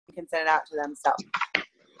can send it out to them. So,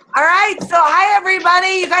 all right. So, hi,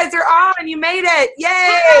 everybody. You guys are on. You made it.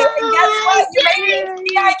 Yay. And guess what? You made it to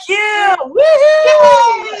DIQ. Woohoo.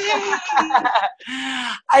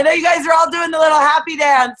 I know you guys are all doing the little happy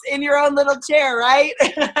dance in your own little chair, right?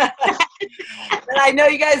 But I know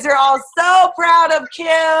you guys are all so proud of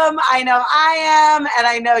Kim. I know I am. And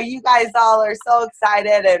I know you guys all are so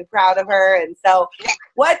excited and proud of her. And so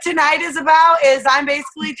what tonight is about is I'm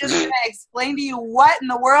basically just going to explain to you what in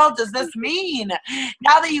the world does this mean.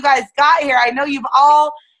 Now that you guys got here, I know you've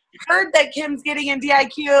all heard that Kim's getting in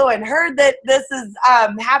DIQ and heard that this is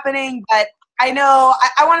happening, but I know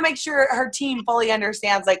I want to make sure her team fully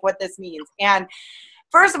understands like what this means. And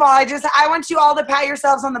first of all, I want you all to pat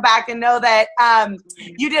yourselves on the back and know that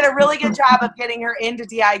you did a really good job of getting her into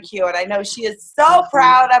DIQ. And I know she is so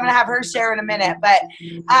proud. I'm going to have her share in a minute. But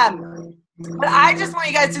I just want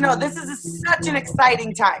you guys to know this is such an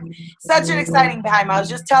exciting time. Such an exciting time. I was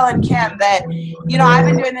just telling Kim that, you know, I've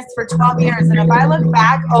been doing this for 12 years. And if I look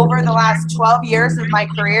back over the last 12 years of my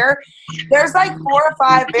career, there's like 4 or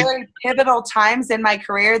 5 very pivotal times in my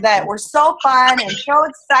career that were so fun and so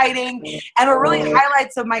exciting and were really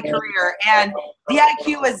highlights of my career. And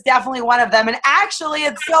DIQ was definitely one of them. And actually,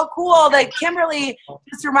 it's so cool that Kimberly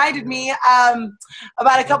just reminded me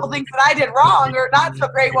about a couple things that I did wrong or not so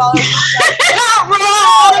great while I was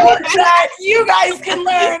wrong. That you guys can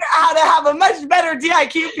learn how to have a much better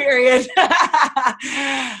DIQ period.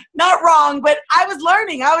 Not wrong, but I was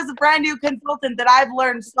learning. I was a brand new consultant that I've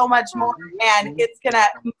learned so much more, and it's gonna,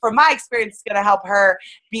 from my experience, it's gonna help her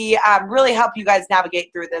be really help you guys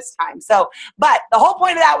navigate through this time. So, but the whole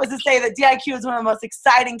point of that was to say that DIQ is one of the most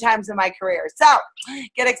exciting times in my career. So,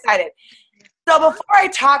 get excited. So before I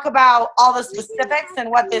talk about all the specifics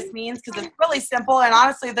and what this means, because it's really simple, and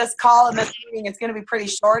honestly, this call and this meeting is going to be pretty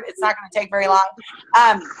short. It's not going to take very long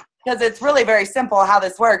because it's really very simple how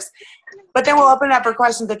this works. But then we'll open it up for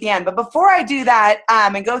questions at the end. But before I do that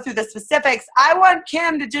and go through the specifics, I want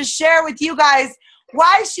Kim to just share with you guys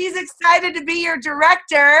why she's excited to be your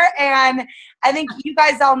director. And I think you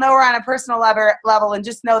guys all know her on a personal level and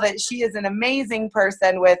just know that she is an amazing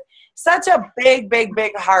person with such a big, big,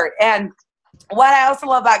 big heart. And what I also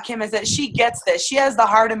love about Kim is that she gets this. She has the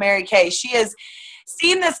heart of Mary Kay. She has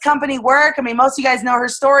seen this company work. I mean, most of you guys know her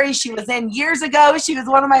story. She was in years ago. She was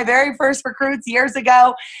one of my very first recruits years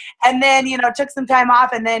ago. And then, you know, took some time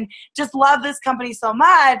off and then just loved this company so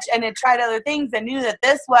much and had tried other things and knew that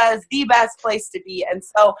this was the best place to be. And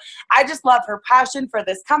so I just love her passion for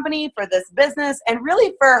this company, for this business, and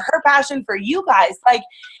really for her passion for you guys. Like,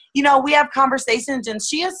 you know, we have conversations and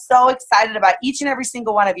she is so excited about each and every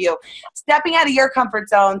single one of you stepping out of your comfort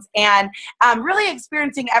zones and really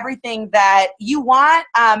experiencing everything that you want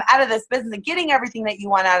out of this business and getting everything that you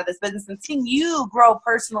want out of this business and seeing you grow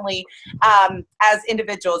personally as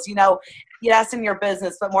individuals, you know, yes, in your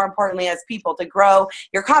business, but more importantly as people, to grow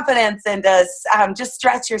your confidence and to just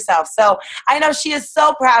stretch yourself. So I know she is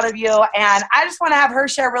so proud of you, and I just want to have her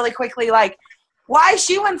share really quickly, like, why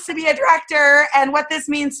she wants to be a director and what this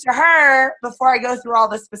means to her before I go through all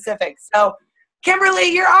the specifics. So,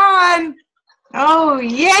 Kimberly, you're on. Oh,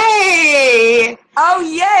 yay. Oh,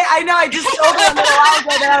 yay. I know. I just told her a little while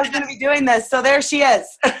ago that I was going to be doing this. So there she is.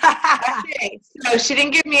 Okay. So she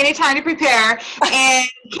didn't give me any time to prepare. And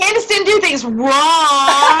Candace didn't do things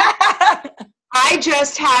wrong. I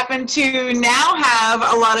just happen to now have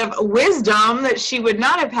a lot of wisdom that she would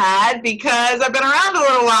not have had because I've been around a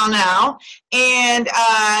little while now. And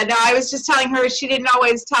now I was just telling her she didn't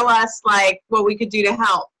always tell us like what we could do to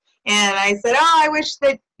help. And I said, oh, I wish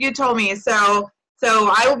that you told me. So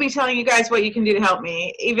I will be telling you guys what you can do to help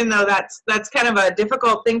me, even though that's kind of a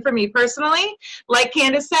difficult thing for me personally. Like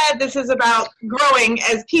Candace said, this is about growing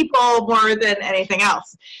as people more than anything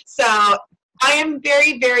else. So I am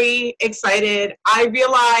very, very excited. I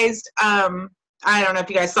realized, I don't know if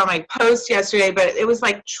you guys saw my post yesterday, but it was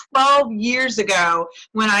like 12 years ago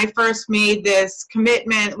when I first made this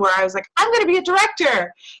commitment where I was like, I'm going to be a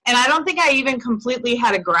director. And I don't think I even completely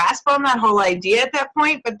had a grasp on that whole idea at that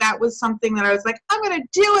point, but that was something that I was like, I'm going to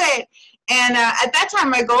do it. And at that time,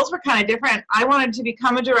 my goals were kind of different. I wanted to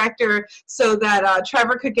become a director so that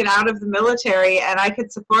Trevor could get out of the military and I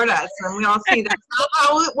could support us. And we all see that's not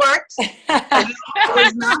how it worked. It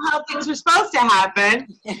was not how things were supposed to happen.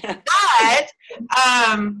 But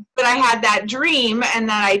I had that dream and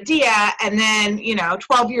that idea. And then, you know,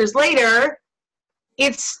 12 years later,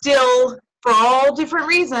 it's still, for all different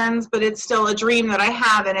reasons, but it's still a dream that I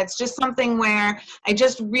have. And it's just something where I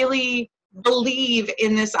just really believe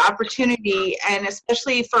in this opportunity, and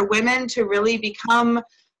especially for women to really become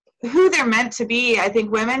who they're meant to be. I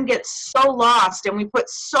think women get so lost, and we put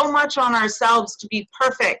so much on ourselves to be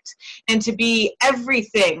perfect and to be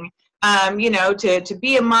everything. To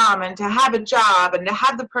be a mom and to have a job and to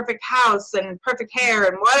have the perfect house and perfect hair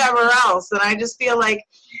and whatever else. And I just feel like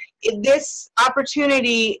this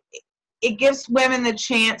opportunity, it gives women the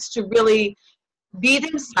chance to really be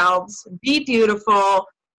themselves, be beautiful,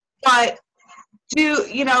 but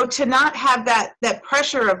to not have that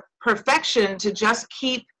pressure of perfection, to just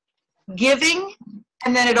keep giving,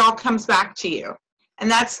 and then it all comes back to you. And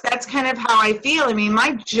that's kind of how I feel. I mean,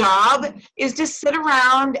 my job is to sit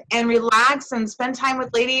around and relax and spend time with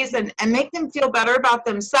ladies and make them feel better about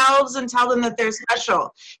themselves and tell them that they're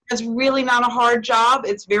special. It's really not a hard job.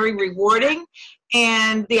 It's very rewarding.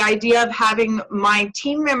 And the idea of having my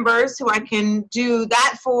team members who I can do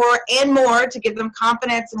that for and more to give them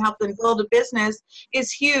confidence and help them build a business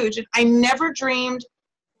is huge. And I never dreamed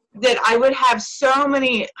that I would have so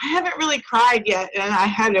many. I haven't really cried yet, and I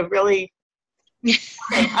had a really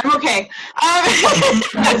okay, I'm okay.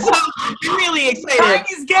 So I'm really excited. Crying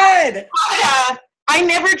is good. I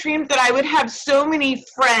never dreamed that I would have so many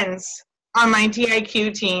friends on my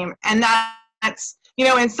DIQ team, and that's,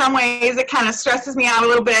 in some ways it kind of stresses me out a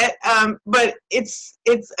little bit, but it's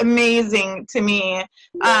amazing to me,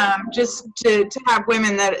 just to have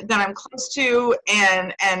women that I'm close to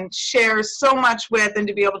and share so much with, and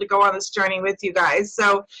to be able to go on this journey with you guys.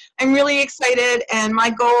 So I'm really excited, and my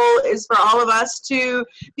goal is for all of us to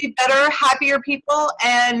be better, happier people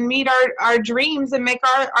and meet our dreams and make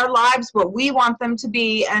our lives what we want them to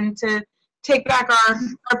be, and to take back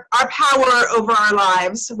our power over our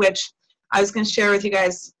lives, which I was going to share with you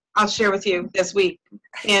guys. I'll share with you this week,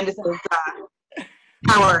 Candace's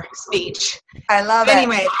power speech. I love it.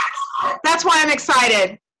 Anyway, that's why I'm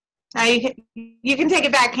excited. Now you can take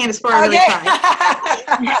it back, Candace, before I really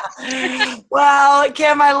cry. Well,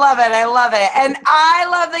 Kim, I love it. I love it. And I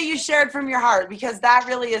love that you shared from your heart, because that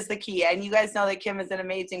really is the key. And you guys know that Kim is an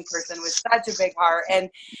amazing person with such a big heart. And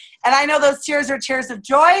I know those tears are tears of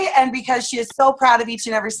joy, and because she is so proud of each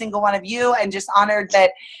and every single one of you, and just honored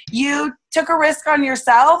that you took a risk on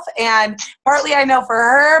yourself. And partly I know for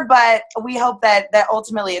her, but we hope that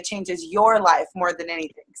ultimately it changes your life more than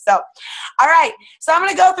anything. So, all right. So I'm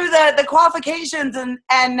going to go through the qualifications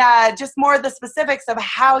and just more of the specifics of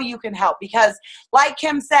how you can help, because like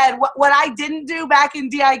Kim said, what I didn't do back in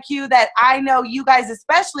DIQ that I know you guys,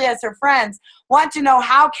 especially as her friends, want to know,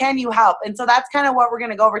 how can you help? And so that's kind of what we're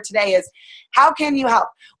going to go over today, is how can you help?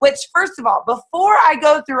 Which, first of all, before I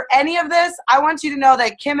go through any of this, I want you to know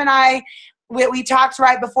that Kim and I, we talked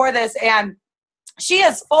right before this, and she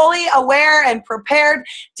is fully aware and prepared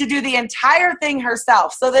to do the entire thing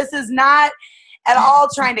herself. So this is not at all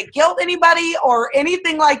trying to guilt anybody or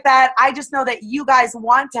anything like that. I just know that you guys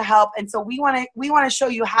want to help, and so we want to show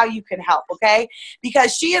you how you can help, okay?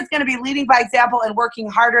 Because she is going to be leading by example and working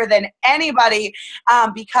harder than anybody,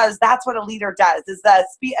 because that's what a leader does.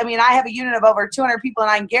 I mean, I have a unit of over 200 people,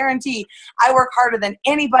 and I guarantee I work harder than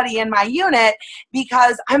anybody in my unit,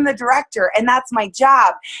 because I'm the director and that's my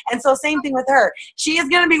job. And so same thing with her. She is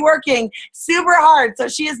going to be working super hard, so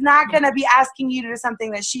she is not going to be asking you to do something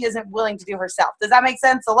that she isn't willing to do herself. Does that make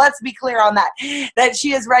sense? So let's be clear on that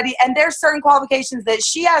she is ready. And there's certain qualifications that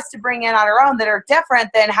she has to bring in on her own that are different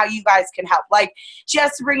than how you guys can help. Like, she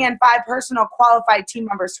has to bring in 5 personal qualified team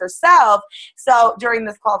members herself, so during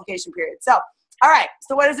this qualification period. So, all right.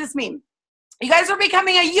 So what does this mean? You guys are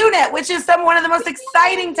becoming a unit, which is one of the most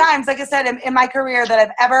exciting times, like I said, in my career that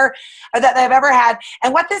I've ever had.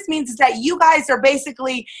 And what this means is that you guys are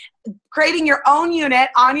basically creating your own unit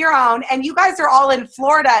on your own, and you guys are all in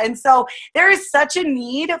Florida. And so there is such a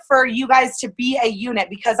need for you guys to be a unit,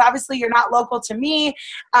 because obviously you're not local to me.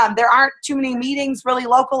 There aren't too many meetings really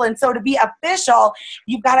local. And so to be official,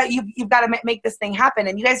 you've got to make this thing happen.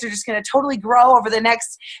 And you guys are just going to totally grow over the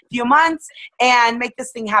next few months and make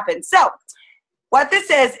this thing happen. So what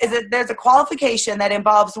this is that there's a qualification that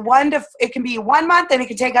involves it can be 1 month, and it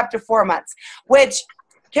can take up to 4 months, which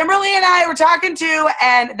Kimberly and I were talking to,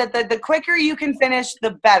 and that the quicker you can finish,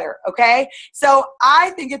 the better, okay? So I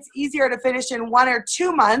think it's easier to finish in 1 or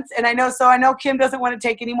 2 months, and I know Kim doesn't want to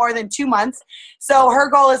take any more than 2 months, so her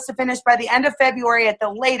goal is to finish by the end of February at the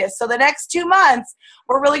latest. So the next 2 months,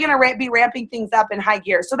 we're really going to be ramping things up in high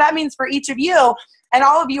gear. So that means for each of you, and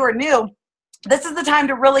all of you are new, this is the time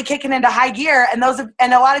to really kick it into high gear. And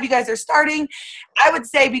a lot of you guys are starting. I would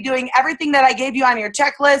say be doing everything that I gave you on your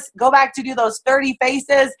checklist. Go back to do those 30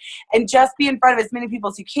 faces and just be in front of as many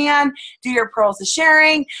people as you can. Do your pearls of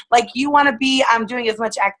sharing. Like you want to be doing as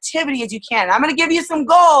much activity as you can. I'm going to give you some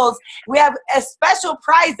goals. We have special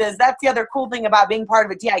prizes. That's the other cool thing about being part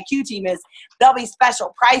of a DIQ team is there'll be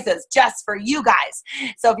special prizes just for you guys.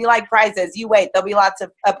 So if you like prizes, you wait. There'll be lots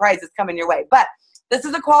of prizes coming your way. But this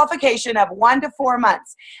is a qualification of 1 to 4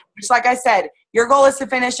 months, which, like I said, your goal is to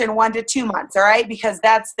finish in 1 to 2 months, all right? Because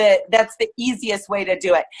that's the easiest way to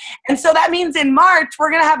do it. And so that means in March, we're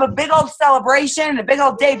going to have a big old celebration, a big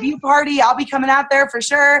old debut party. I'll be coming out there for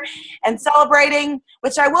sure and celebrating,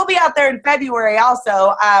 which I will be out there in February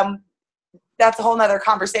also. That's a whole nother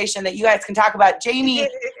conversation that you guys can talk about. Jamie,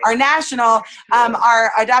 our national,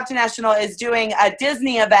 our adopted national is doing a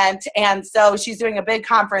Disney event. And so she's doing a big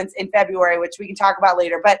conference in February, which we can talk about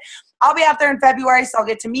later. But I'll be out there in February, so I'll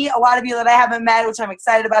get to meet a lot of you that I haven't met, which I'm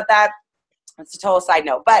excited about that. That's a total side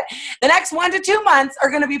note. But the next 1 to 2 months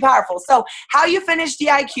are going to be powerful. So how you finish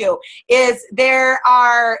DIQ is there's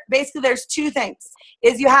 2 things.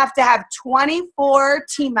 Is you have to have 24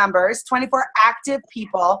 team members, 24 active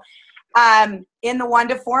people, in the 1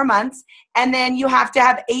 to 4 months, and then you have to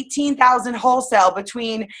have 18,000 wholesale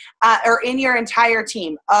between or in your entire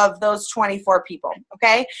team of those 24 people.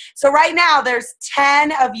 Okay, so right now there's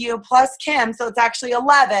 10 of you plus Kim, so it's actually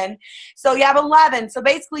 11. So you have 11. So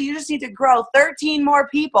basically, you just need to grow 13 more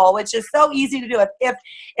people, which is so easy to do. If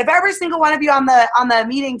every single one of you on the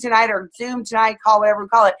meeting tonight or Zoom tonight, call whatever we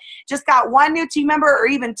call it, just got 1 new team member or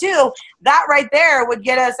even 2, that right there would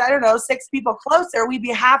get us, I don't know, 6 people closer. We'd be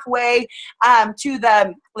halfway to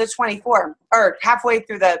the 24 or halfway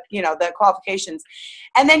through the qualifications.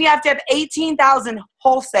 And then you have to have 18,000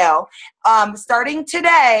 wholesale starting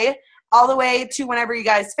today all the way to whenever you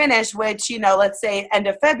guys finish, which, let's say end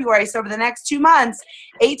of February. So over the next 2 months,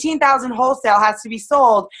 18,000 wholesale has to be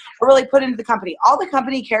sold or really put into the company. All the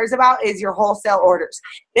company cares about is your wholesale orders.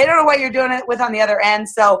 They don't know what you're doing it with on the other end.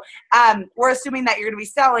 So we're assuming that you're going to be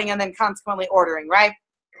selling and then consequently ordering, right?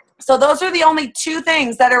 So those are the only 2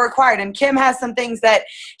 things that are required. And Kim has some things that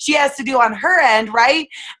she has to do on her end, right,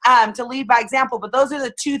 to lead by example. But those are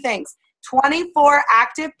the 2 things, 24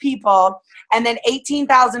 active people and then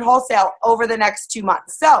 18,000 wholesale over the next 2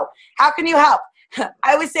 months. So how can you help?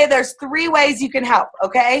 I always say there's 3 ways you can help,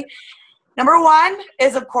 okay? Number 1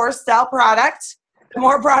 is, of course, sell product. The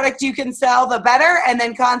more product you can sell, the better, and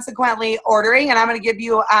then consequently ordering. And I'm going to give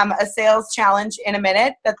you a sales challenge in a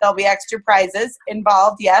minute that there'll be extra prizes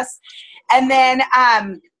involved, yes. And then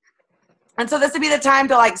and so this would be the time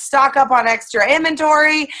to like stock up on extra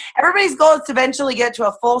inventory. Everybody's goal is to eventually get to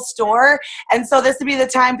a full store. And so this would be the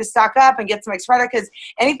time to stock up and get some extra product because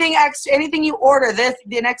anything you order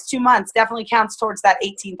the next 2 months definitely counts towards that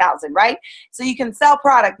 18,000, right? So you can sell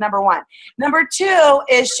product, number 1. Number 2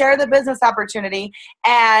 is share the business opportunity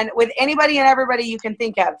and with anybody and everybody you can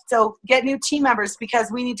think of. So get new team members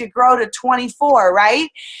because we need to grow to 24, right?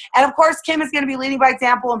 And of course, Kim is going to be leading by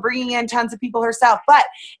example and bringing in tons of people herself. But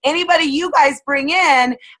anybody you guys bring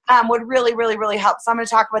in would really, really, really help. So I'm going to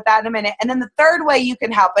talk about that in a minute. And then the third way you can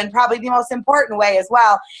help, and probably the most important way as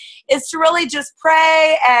well, is to really just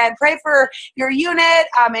pray and pray for your unit,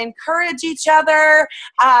 encourage each other,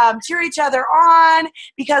 cheer each other on,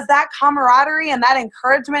 because that camaraderie and that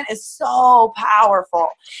encouragement is so powerful.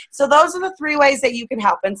 So those are the 3 ways that you can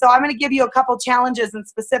help. And so I'm going to give you a couple challenges and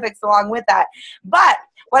specifics along with that. But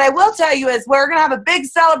what I will tell you is we're going to have a big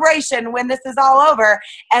celebration when this is all over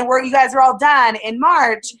and where you guys are all done in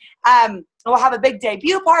March. We'll have a big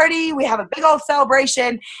debut party. We have a big old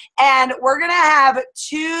celebration. And we're going to have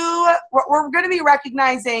we're going to be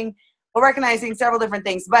recognizing several different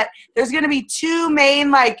things. But there's going to be 2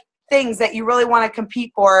 main things that you really want to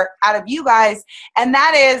compete for out of you guys. And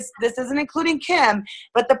that is, this isn't including Kim,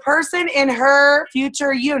 but the person in her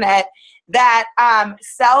future unit that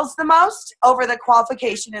sells the most over the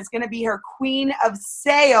qualification is going to be her queen of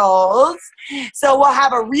sales. So we'll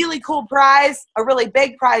have a really cool prize, a really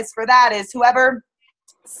big prize for that is whoever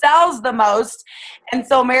sells the most. And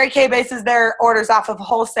so Mary Kay bases their orders off of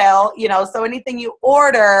wholesale, so anything you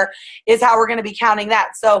order is how we're going to be counting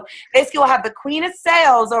that. So basically we'll have the queen of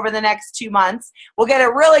sales over the next 2 months. We'll get a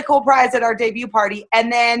really cool prize at our debut party. And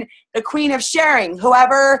then the queen of sharing,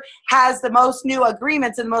 whoever has the most new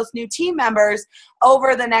agreements and the most new team members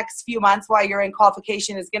over the next few months while you're in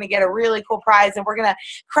qualification is going to get a really cool prize. And we're going to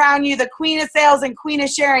crown you the queen of sales and queen of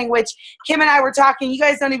sharing, which Kim and I were talking. You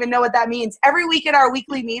guys don't even know what that means. Every week at our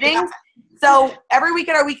weekly meetings,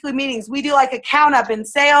 we do like a count up in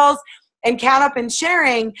sales. and Count Up and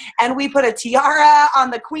Sharing, and we put a tiara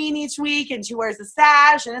on the queen each week, and she wears a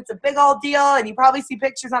sash, and it's a big old deal. And you probably see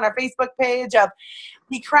pictures on our Facebook page of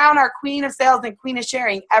we crown our queen of sales and queen of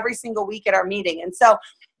sharing every single week at our meeting. And so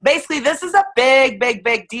basically, this is a big, big,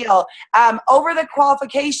 big deal. Over the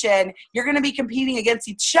qualification, you're going to be competing against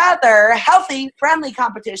each other, healthy, friendly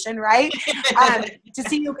competition, right? To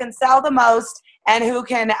see who can sell the most and who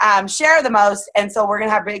can share the most. And so we're going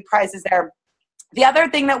to have big prizes there. The other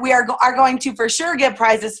thing that we are going to for sure give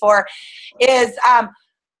prizes for is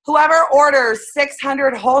whoever orders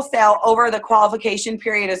 600 wholesale over the qualification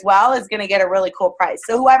period as well is going to get a really cool prize.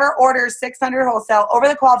 So whoever orders 600 wholesale over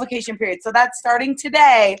the qualification period, so that's starting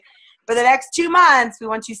today, for the next 2 months, we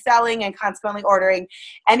want you selling and consequently ordering.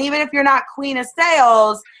 And even if you're not queen of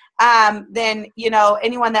sales, then, you know,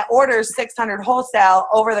 anyone that orders 600 wholesale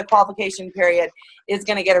over the qualification period is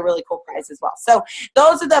going to get a really cool prize as well. So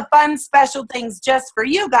those are the fun, special things just for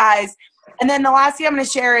you guys. And then the last thing I'm going to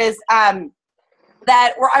share is I'm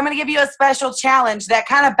going to give you a special challenge that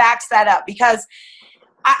kind of backs that up, because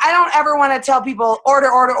I don't ever want to tell people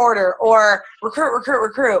order, or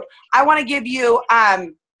recruit. I want to give you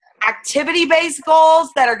activity-based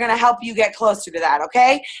goals that are going to help you get closer to that,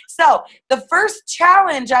 okay? So the first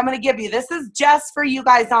challenge I'm going to give you, this is just for you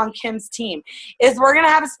guys on Kim's team, is we're going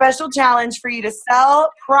to have a special challenge for you to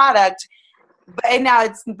sell product. And now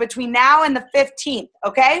it's between now and the 15th,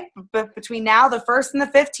 okay? But between now, the 1st and the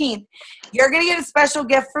 15th, you're going to get a special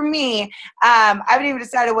gift from me. I haven't even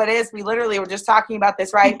decided what it is. We literally were just talking about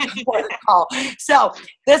this right before the call. So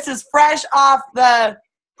this is fresh off the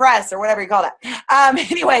press or whatever you call that.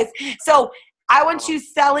 Anyways, so I want you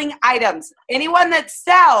selling items. Anyone that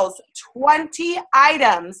sells 20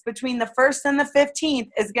 items between the 1st and the 15th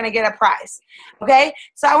is going to get a prize. Okay?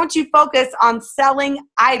 So I want you to focus on selling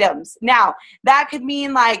items. Now, that could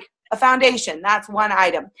mean like a foundation. That's one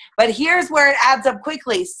item. But here's where it adds up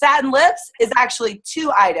quickly. Satin lips is actually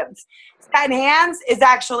 2 items. Satin hands is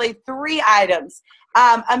actually 3 items.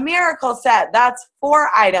 A miracle set, that's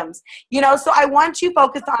 4 items. You know, so I want you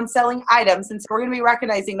focused on selling items. And so we're going to be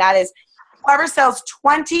recognizing that is whoever sells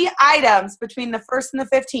 20 items between the 1st and the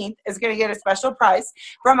 15th is going to get a special prize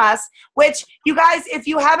from us, which you guys, if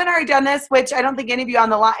you haven't already done this, which I don't think any of you on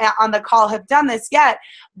the call have done this yet,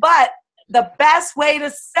 but the best way to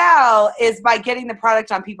sell is by getting the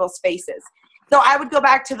product on people's faces. So I would go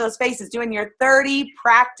back to those faces, doing your 30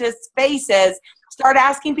 practice faces. Start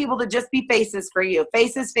asking people to just be faces for you.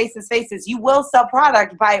 Faces, faces, faces. You will sell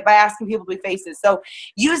product by asking people to be faces. So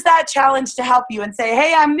use that challenge to help you and say,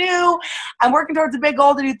 hey, I'm new. I'm working towards a big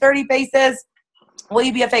goal to do 30 faces. Will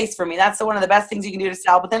you be a face for me? That's one of the best things you can do to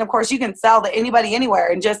sell. But then, of course, you can sell to anybody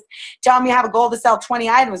anywhere and just tell them you have a goal to sell 20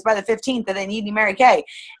 items by the 15th that they need in Mary Kay.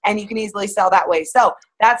 And you can easily sell that way. So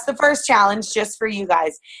that's the first challenge just for you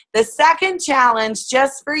guys. The second challenge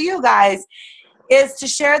just for you guys is to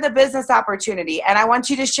share the business opportunity. And I want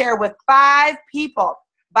you to share with 5 people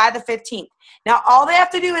by the 15th. Now, all they have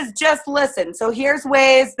to do is just listen. So here's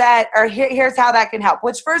ways that, or here's how that can help.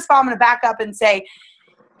 Which first of all, I'm going to back up and say,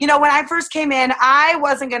 you know, when I first came in, I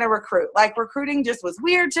wasn't going to recruit. Like, recruiting just was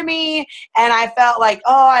weird to me. And I felt like,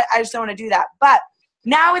 oh, I just don't want to do that. But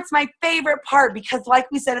now it's my favorite part because, like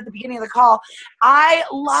we said at the beginning of the call, I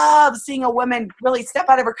love seeing a woman really step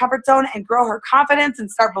out of her comfort zone and grow her confidence and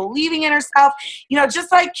start believing in herself. You know,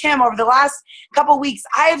 just like Kim, over the last couple weeks,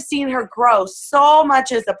 I have seen her grow so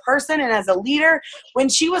much as a person and as a leader when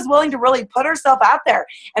she was willing to really put herself out there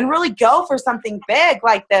and really go for something big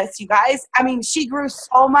like this, you guys. I mean, she grew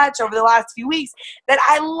so much over the last few weeks that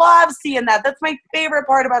I love seeing that. That's my favorite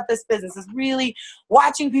part about this business, is really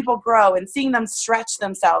watching people grow and seeing them stretch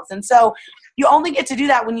themselves. And so you only get to do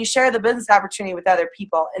that when you share the business opportunity with other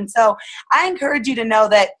people. And so I encourage you to know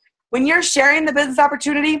that when you're sharing the business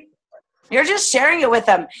opportunity, you're just sharing it with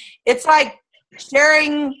them. It's like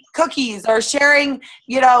sharing cookies or sharing,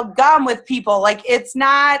 you know, gum with people. Like, it's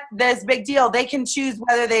not this big deal. They can choose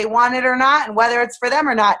whether they want it or not and whether it's for them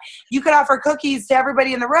or not. You could offer cookies to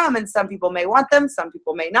everybody in the room, and some people may want them, some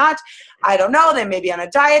people may not. I don't know. They may be on a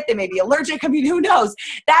diet. They may be allergic. I mean, who knows?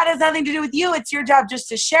 That has nothing to do with you. It's your job just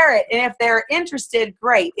to share it. And if they're interested,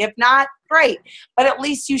 great. If not, great. But at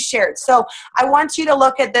least you shared. So I want you to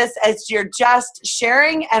look at this as you're just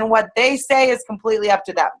sharing, and what they say is completely up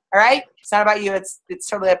to them. All right? It's not about you. It's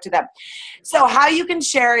totally up to them. So how you can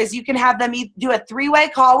share is you can have them do a 3-way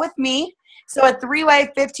call with me. So a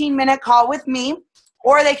 3-way 15-minute call with me,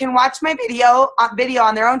 or they can watch my video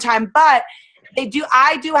on their own time. But I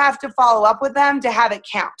do have to follow up with them to have it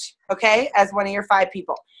count, okay, as one of your 5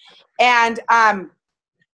 people. And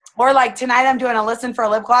Or like tonight I'm doing a listen for a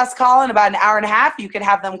lip gloss call in about an hour and a half. You could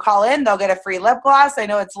have them call in. They'll get a free lip gloss. I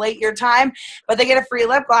know it's late your time, but they get a free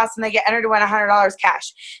lip gloss and they get entered to win $100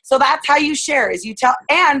 cash. So that's how you share is you tell,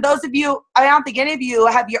 and those of you, I don't think any of you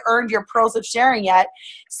have you earned your pearls of sharing yet.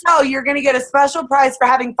 So you're going to get a special prize for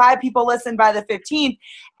having 5 people listen by the 15th.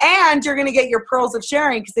 And you're going to get your pearls of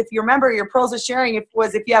sharing because if you remember your pearls of sharing if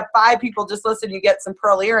you have 5 people just listen, you get some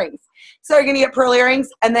pearl earrings. So you're going to get pearl earrings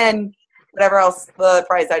and then whatever else the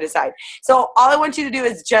prize I decide. So all I want you to do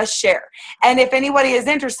is just share. And if anybody is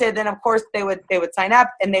interested, then of course they would sign up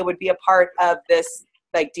and they would be a part of this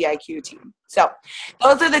like DIQ team. So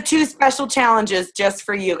those are the 2 special challenges just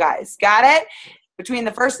for you guys. Got it? Between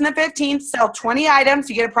the 1st and the 15th, sell 20 items,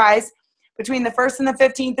 you get a prize. Between the 1st and the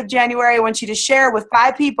 15th of January, I want you to share with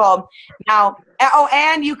 5 people. Now, oh,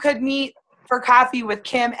 and you could meet for coffee with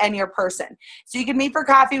Kim and your person. So you can meet for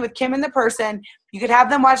coffee with Kim and the person. You could have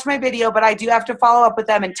them watch my video, but I do have to follow up with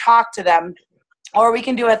them and talk to them. Or we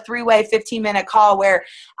can do a 3-way 15-minute call where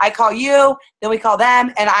I call you, then we call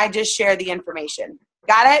them, and I just share the information.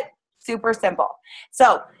 Got it? Super simple.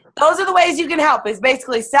 So those are the ways you can help is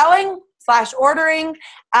basically selling / ordering.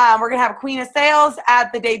 We're going to have a queen of sales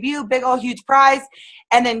at the debut, big old huge prize.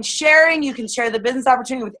 And then sharing, you can share the business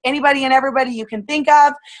opportunity with anybody and everybody you can think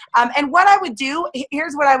of. And what I would do,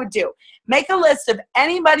 here's what I would do. Make a list of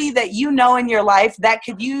anybody that you know in your life that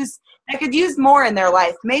could use more in their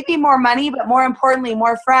life. Maybe more money, but more importantly,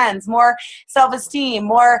 more friends, more self-esteem,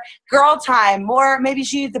 more girl time, more, maybe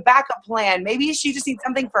she needs a backup plan. Maybe she just needs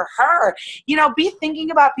something for her. You know, be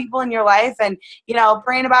thinking about people in your life and, you know,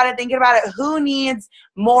 praying about it, thinking about it, who needs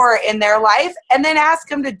more in their life, and then ask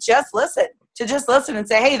them to just listen. And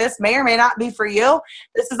say, hey, this may or may not be for you.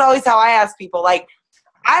 This is always how I ask people. Like,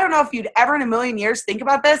 I don't know if you'd ever in a million years think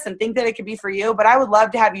about this and think that it could be for you, but I would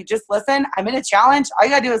love to have you just listen. I'm in a challenge. All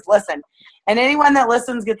you got to do is listen. And anyone that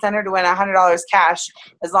listens gets entered to win $100 cash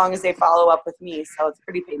as long as they follow up with me. So it's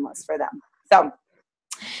pretty painless for them. So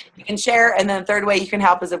you can share. And then the 3rd way you can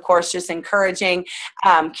help is, of course, just encouraging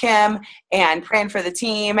Kim and praying for the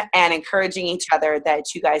team and encouraging each other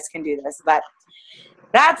that you guys can do this. But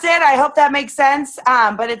that's it. I hope that makes sense.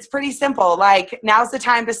 But it's pretty simple. Like, now's the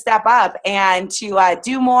time to step up and to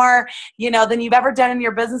do more, you know, than you've ever done in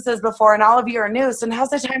your businesses before. And all of you are new. So now's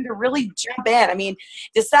the time to really jump in. I mean,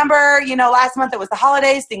 December, you know, last month it was the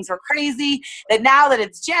holidays. Things were crazy. That now that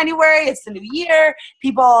it's January, it's the new year.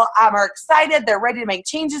 People are excited. They're ready to make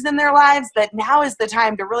changes in their lives. That now is the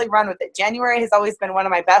time to really run with it. January has always been one of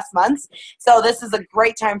my best months. So this is a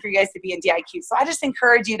great time for you guys to be in DIQ. So I just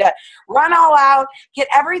encourage you to run all out. Get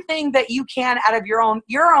everything that you can out of your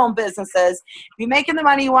own businesses. Be making the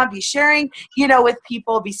money you want, be sharing, you know, with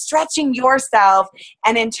people, be stretching yourself.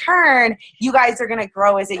 And in turn, you guys are going to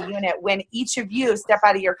grow as a unit. When each of you step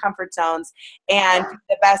out of your comfort zones and do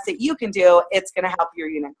the best that you can do, it's going to help your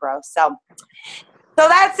unit grow. So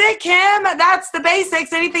that's it, Kim. That's the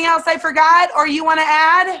basics. Anything else I forgot or you want to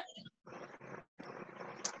add?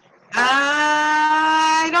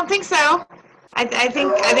 I don't think so. I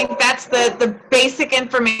think that's the basic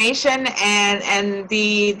information and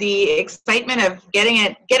the excitement of getting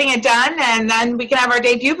it done, and then we can have our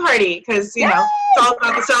debut party because you know it's all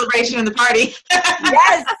about the celebration and the party.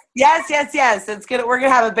 Yes. It's good. We're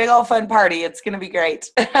gonna have a big old fun party. It's gonna be great.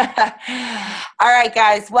 All right,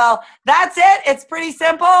 guys. Well, that's it. It's pretty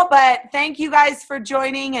simple, but thank you guys for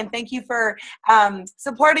joining and thank you for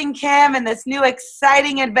supporting Kim and this new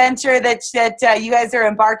exciting adventure that you guys are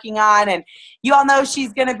embarking on. And you all know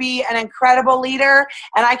she's going to be an incredible leader,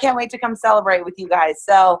 and I can't wait to come celebrate with you guys.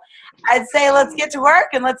 So I'd say let's get to work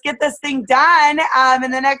and let's get this thing done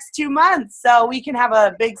in the next 2 months so we can have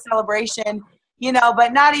a big celebration, you know,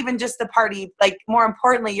 but not even just the party. Like, more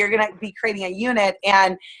importantly, you're going to be creating a unit,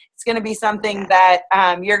 and it's going to be something that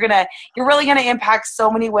you're really going to impact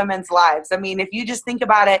so many women's lives. I mean, if you just think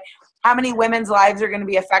about it, how many women's lives are going to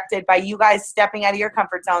be affected by you guys stepping out of your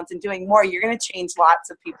comfort zones and doing more? You're going to change lots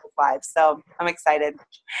of people's lives. So I'm excited.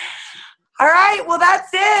 All right. Well, that's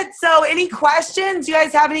it. So any questions? Do you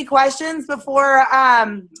guys have any questions before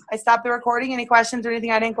I stop the recording? Any questions or anything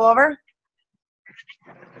I didn't go over?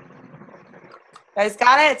 You guys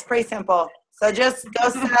got it? It's pretty simple. So just go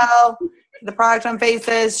sell the product on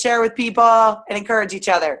Faces, share with people, and encourage each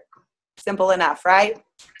other. Simple enough, right?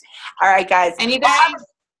 All right, guys. And you guys...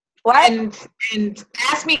 What? And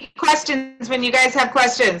ask me questions when you guys have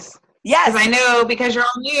questions. Yes. Because I know because you're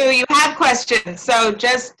all new, you have questions. So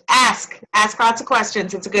just ask. Ask lots of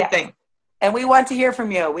questions. It's a good thing. And we want to hear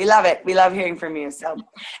from you. We love it. We love hearing from you. So,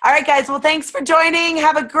 all right, guys. Well, thanks for joining.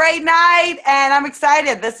 Have a great night. And I'm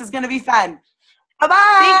excited. This is going to be fun.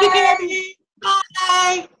 Bye-bye. Thank you, Gabby.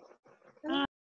 Bye.